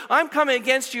shield. I'm coming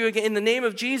against you in the name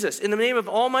of Jesus, in the name of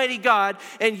Almighty God,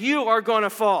 and you are going to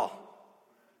fall.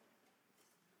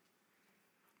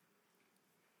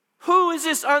 Who is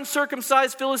this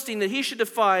uncircumcised Philistine that he should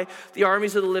defy the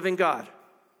armies of the living God?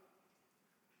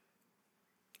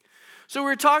 So we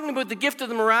were talking about the gift of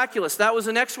the miraculous. That was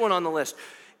the next one on the list.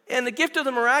 And the gift of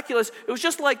the miraculous, it was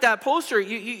just like that poster.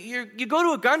 You go to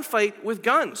a gunfight with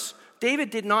guns. David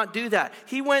did not do that.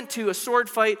 He went to a sword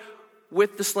fight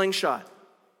with the slingshot.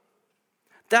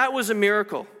 That was a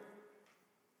miracle.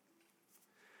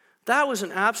 That was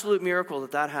an absolute miracle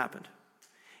that happened.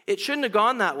 It shouldn't have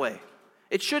gone that way.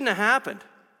 It shouldn't have happened.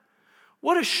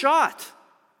 What a shot.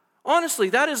 Honestly,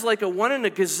 that is like a 1 in a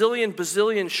gazillion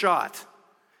bazillion shot.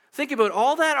 Think about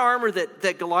all that armor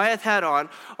that Goliath had on,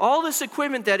 all this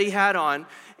equipment that he had on,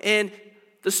 and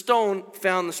the stone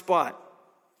found the spot.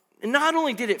 And not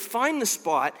only did it find the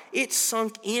spot, it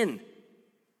sunk in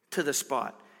to the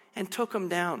spot and took him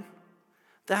down.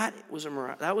 That was a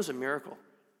miracle. That was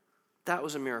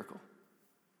a miracle.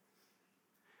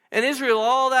 And Israel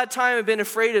all that time had been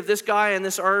afraid of this guy and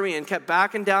this army and kept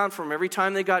backing down from him every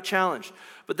time they got challenged.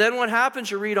 But then what happens,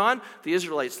 you read on, the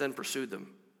Israelites then pursued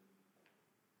them.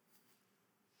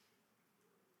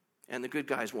 And the good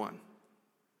guys won.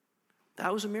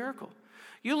 That was a miracle.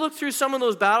 You look through some of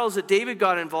those battles that David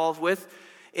got involved with,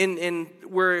 in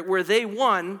where they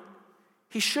won,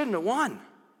 he shouldn't have won.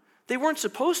 They weren't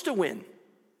supposed to win.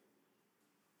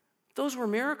 Those were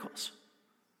miracles.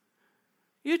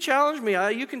 You challenge me.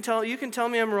 You can tell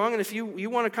me I'm wrong, and if you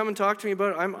want to come and talk to me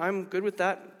about it, I'm good with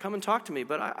that. Come and talk to me.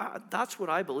 But that's what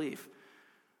I believe,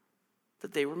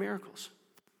 that they were miracles.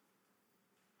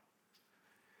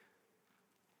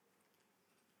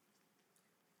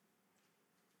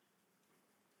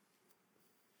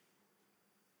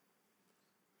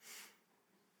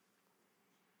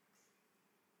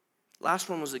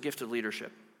 Last one was the gift of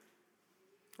leadership.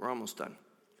 We're almost done.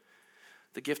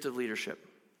 The gift of leadership.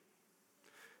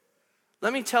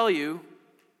 Let me tell you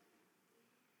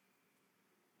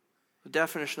the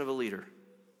definition of a leader.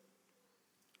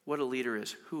 What a leader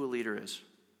is, who a leader is.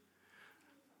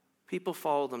 People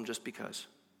follow them just because.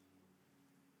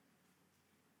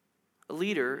 A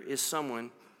leader is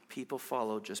someone people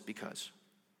follow just because.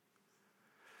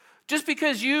 Just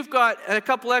because you've got a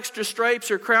couple extra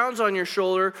stripes or crowns on your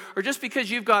shoulder, or just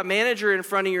because you've got manager in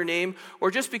front of your name,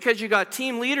 or just because you got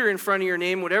team leader in front of your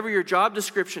name, whatever your job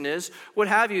description is, what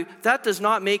have you, that does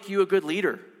not make you a good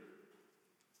leader.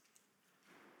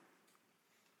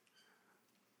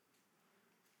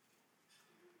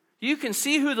 You can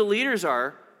see who the leaders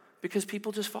are because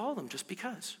people just follow them just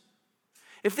because.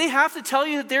 If they have to tell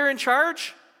you that they're in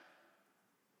charge,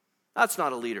 that's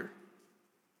not a leader.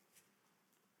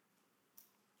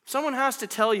 Someone has to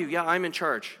tell you, yeah, I'm in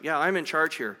charge. Yeah, I'm in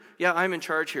charge here. Yeah, I'm in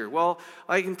charge here. Well,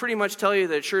 I can pretty much tell you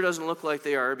that it sure doesn't look like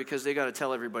they are because they got to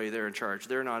tell everybody they're in charge.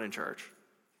 They're not in charge.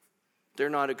 They're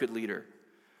not a good leader.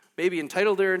 Maybe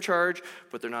entitled they're in charge,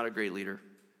 but they're not a great leader.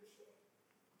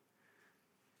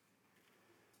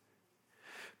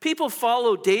 People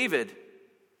follow David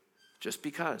just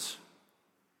because.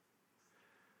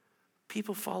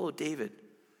 People follow David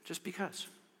just because.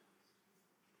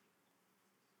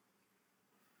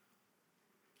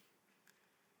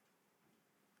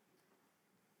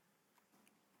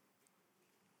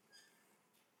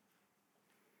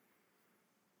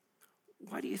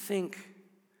 Why do you think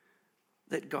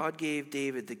that God gave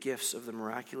David the gifts of the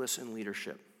miraculous and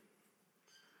leadership?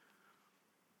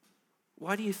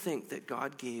 Why do you think that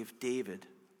God gave David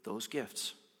those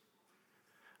gifts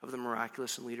of the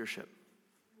miraculous and leadership?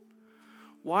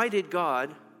 Why did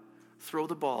God throw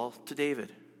the ball to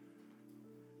David?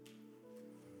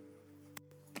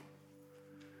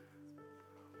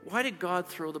 Why did God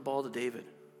throw the ball to David?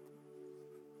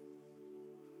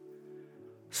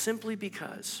 Simply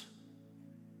because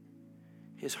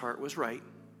his heart was right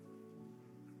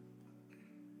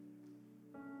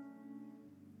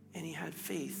and he had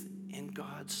faith in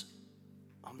God's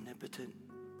omnipotent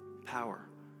power,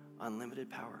 unlimited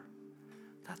power.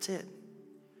 That's it.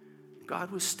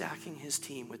 God was stacking his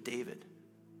team with David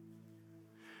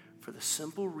for the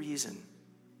simple reason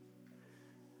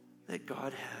that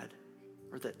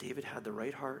that David had the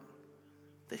right heart,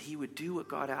 that he would do what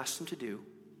God asked him to do.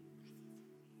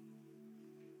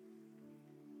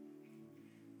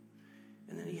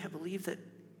 And then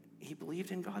he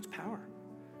believed in God's power.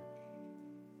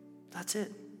 That's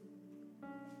it.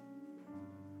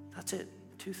 That's it.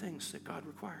 Two things that God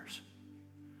requires.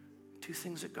 Two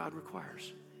things that God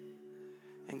requires.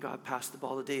 And God passed the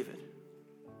ball to David.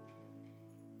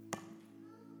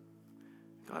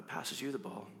 God passes you the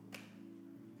ball.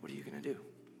 What are you going to do?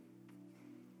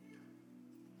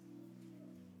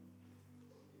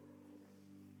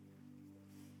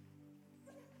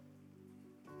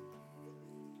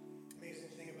 Amazing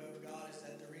thing about God is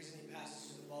that the reason he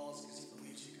passes you the ball is because he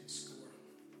believes you can score.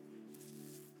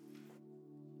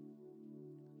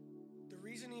 The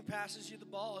reason he passes you the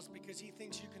ball is because he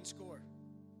thinks you can score.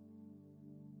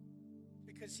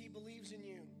 Because he believes in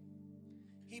you.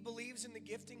 He believes in the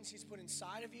giftings he's put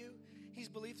inside of you. He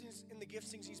believes in the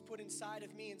giftings he's put inside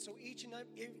of me. And so each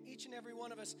and every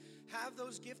one of us have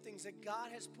those giftings that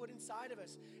God has put inside of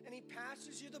us. And he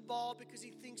passes you the ball because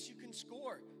he thinks you can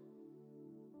score.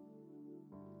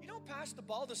 You don't pass the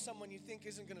ball to someone you think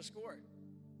isn't going to score.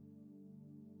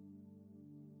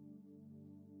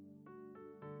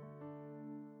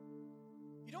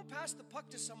 You don't pass the puck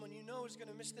to someone you know is going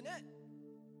to miss the net.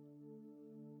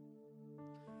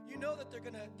 You know that they're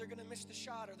gonna miss the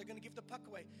shot or they're gonna give the puck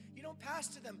away. You don't pass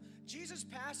to them. Jesus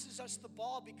passes us the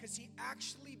ball because he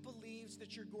actually believes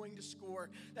that you're going to score,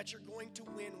 that you're going to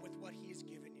win with what he has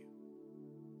given you.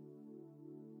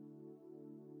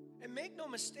 And make no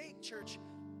mistake, church,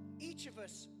 each of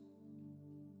us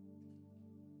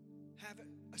have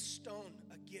a stone,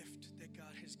 a gift that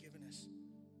God has given us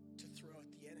to throw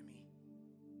at the enemy.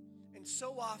 And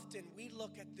so often we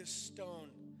look at this stone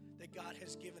that God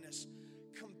has given us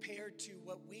compared to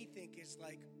what we think is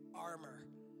like armor,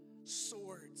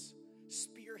 swords,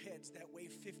 spearheads that weigh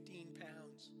 15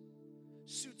 pounds,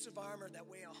 suits of armor that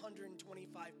weigh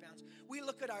 125 pounds. We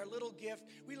look at our little gift,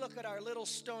 we look at our little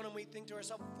stone, and we think to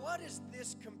ourselves, what is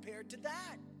this compared to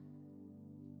that?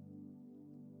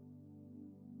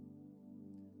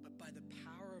 But by the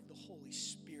power of the Holy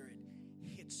Spirit,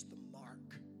 hits the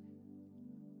mark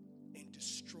and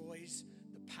destroys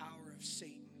the power of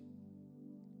Satan.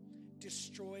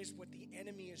 Destroys what the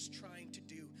enemy is trying to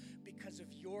do because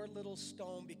of your little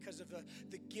stone, because of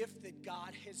the gift that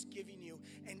God has given you.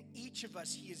 And each of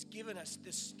us, he has given us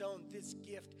this stone, this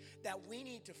gift that we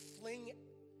need to fling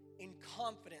in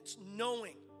confidence,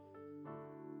 knowing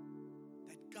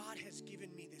that God has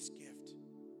given me this gift.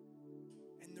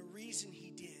 And the reason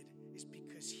he did is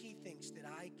because he thinks that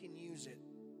I can use it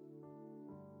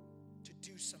to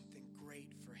do something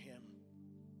great for him.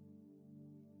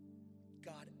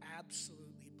 God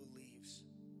absolutely believes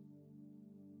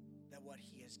that what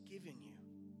he has given you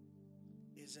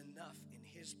is enough in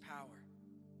his power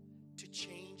to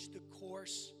change the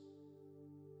course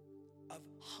of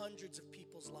hundreds of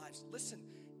people's lives. Listen,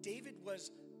 David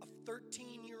was a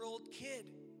 13-year-old kid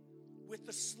with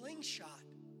a slingshot,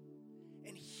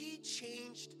 and he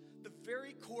changed the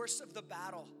very course of the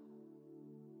battle.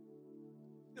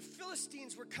 The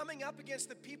Philistines were coming up against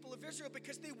the people of Israel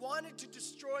because they wanted to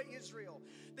destroy Israel.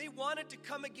 They wanted to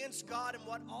come against God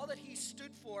and all that he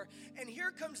stood for. And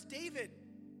here comes David,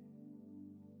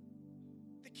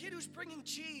 the kid who's bringing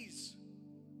cheese,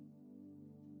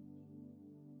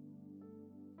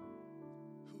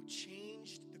 who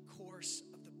changed the course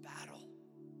of the battle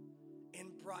and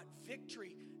brought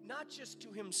victory, not just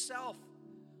to himself,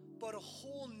 but a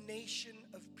whole nation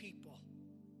of people.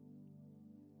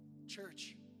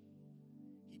 Church,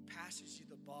 he passes you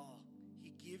the ball.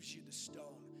 He gives you the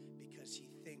stone because he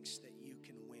thinks that you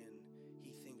can win.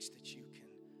 He thinks that you can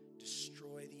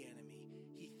destroy the enemy.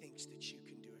 He thinks that you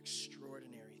can do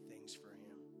extraordinary things for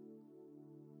him.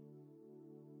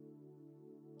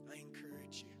 I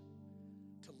encourage you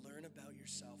to learn about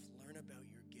yourself, learn about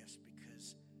your gifts,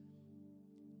 because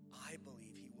I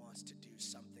believe he wants to do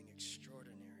something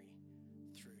extraordinary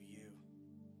through you.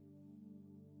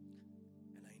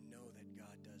 And I know that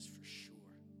God does for sure.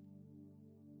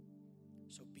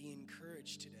 So be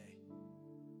encouraged today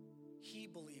He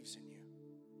believes in you.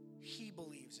 He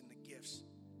believes in the gifts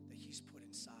that he's put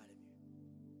inside of you.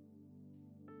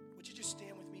 Would you just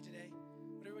stand with me today?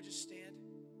 Would everyone just stand?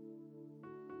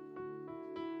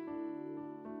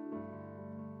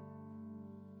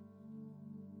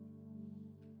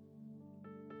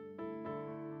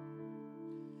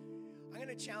 I'm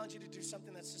going to challenge you to do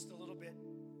something that's just a little bit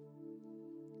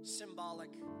symbolic.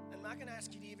 I'm not going to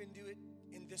ask you to even do it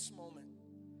in this moment.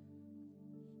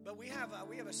 But we have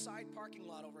a side parking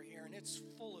lot over here, and it's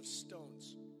full of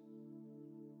stones.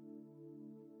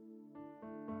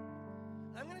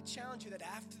 I'm going to challenge you that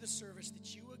after the service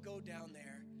that you would go down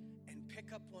there and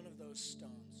pick up one of those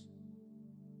stones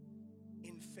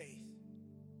in faith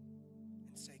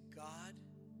and say, God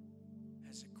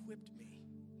has equipped me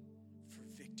for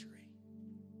victory.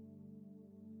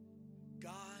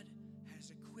 God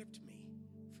has equipped me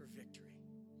for victory.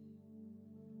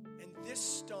 And this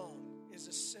stone is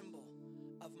a symbol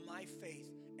of my faith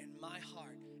and my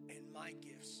heart and my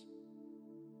gifts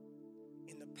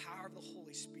in the power of the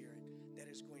Holy Spirit that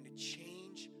is going to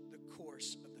change the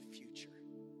course of the future.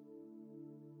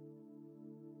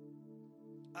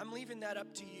 I'm leaving that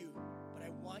up to you, but I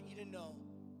want you to know,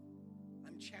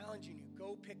 I'm challenging you,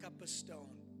 go pick up a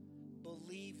stone.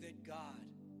 Believe that God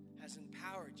has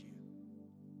empowered you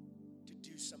to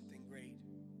do something great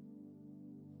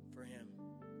for him.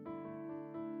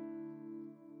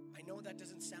 I know that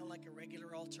doesn't sound like a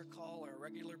regular altar call or a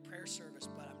regular prayer service,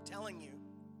 but I'm telling you,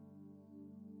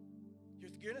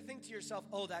 you're going to think to yourself,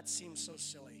 oh, that seems so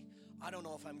silly. I don't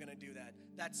know if I'm going to do that.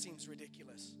 That seems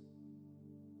ridiculous.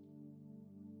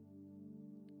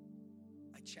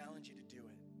 I challenge you to do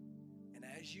it. And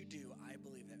as you do, I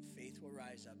believe that faith will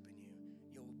rise up in you.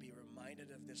 You'll be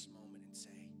reminded of this moment and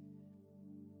say,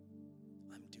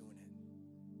 I'm doing it.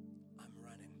 I'm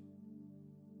running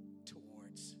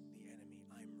towards the enemy.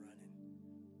 I'm running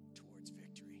towards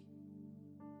victory.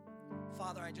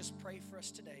 Father, I just pray for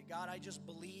us today. God, I just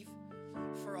believe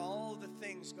for all the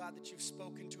things, God, that you've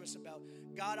spoken to us about.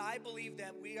 God, I believe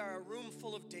that we are a room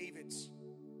full of Davids.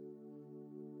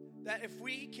 That if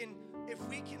we can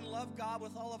love God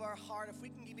with all of our heart, if we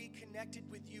can be connected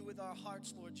with you with our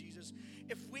hearts, Lord Jesus,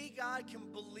 if we, God,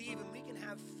 can believe and we can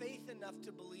have faith enough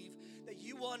to believe that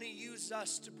you want to use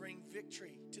us to bring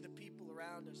victory to the people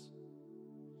around us.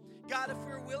 God, if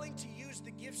we're willing to use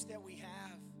the gifts that we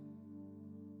have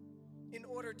in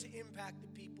order to impact the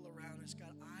people around us,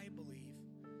 God, I believe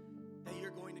that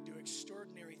you're going to do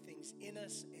extraordinary things in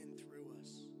us and through us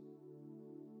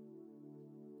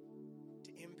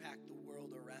to impact the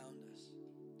world around us.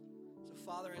 So,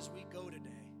 Father, as we go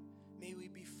today, may we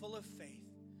be full of faith.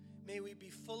 May we be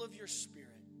full of your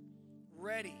Spirit,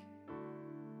 ready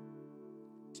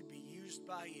to be used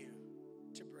by you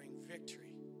to bring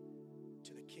victory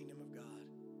to the kingdom of God.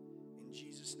 In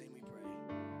Jesus' name we pray.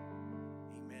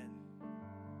 Amen.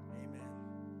 Amen.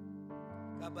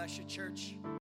 God bless you, church.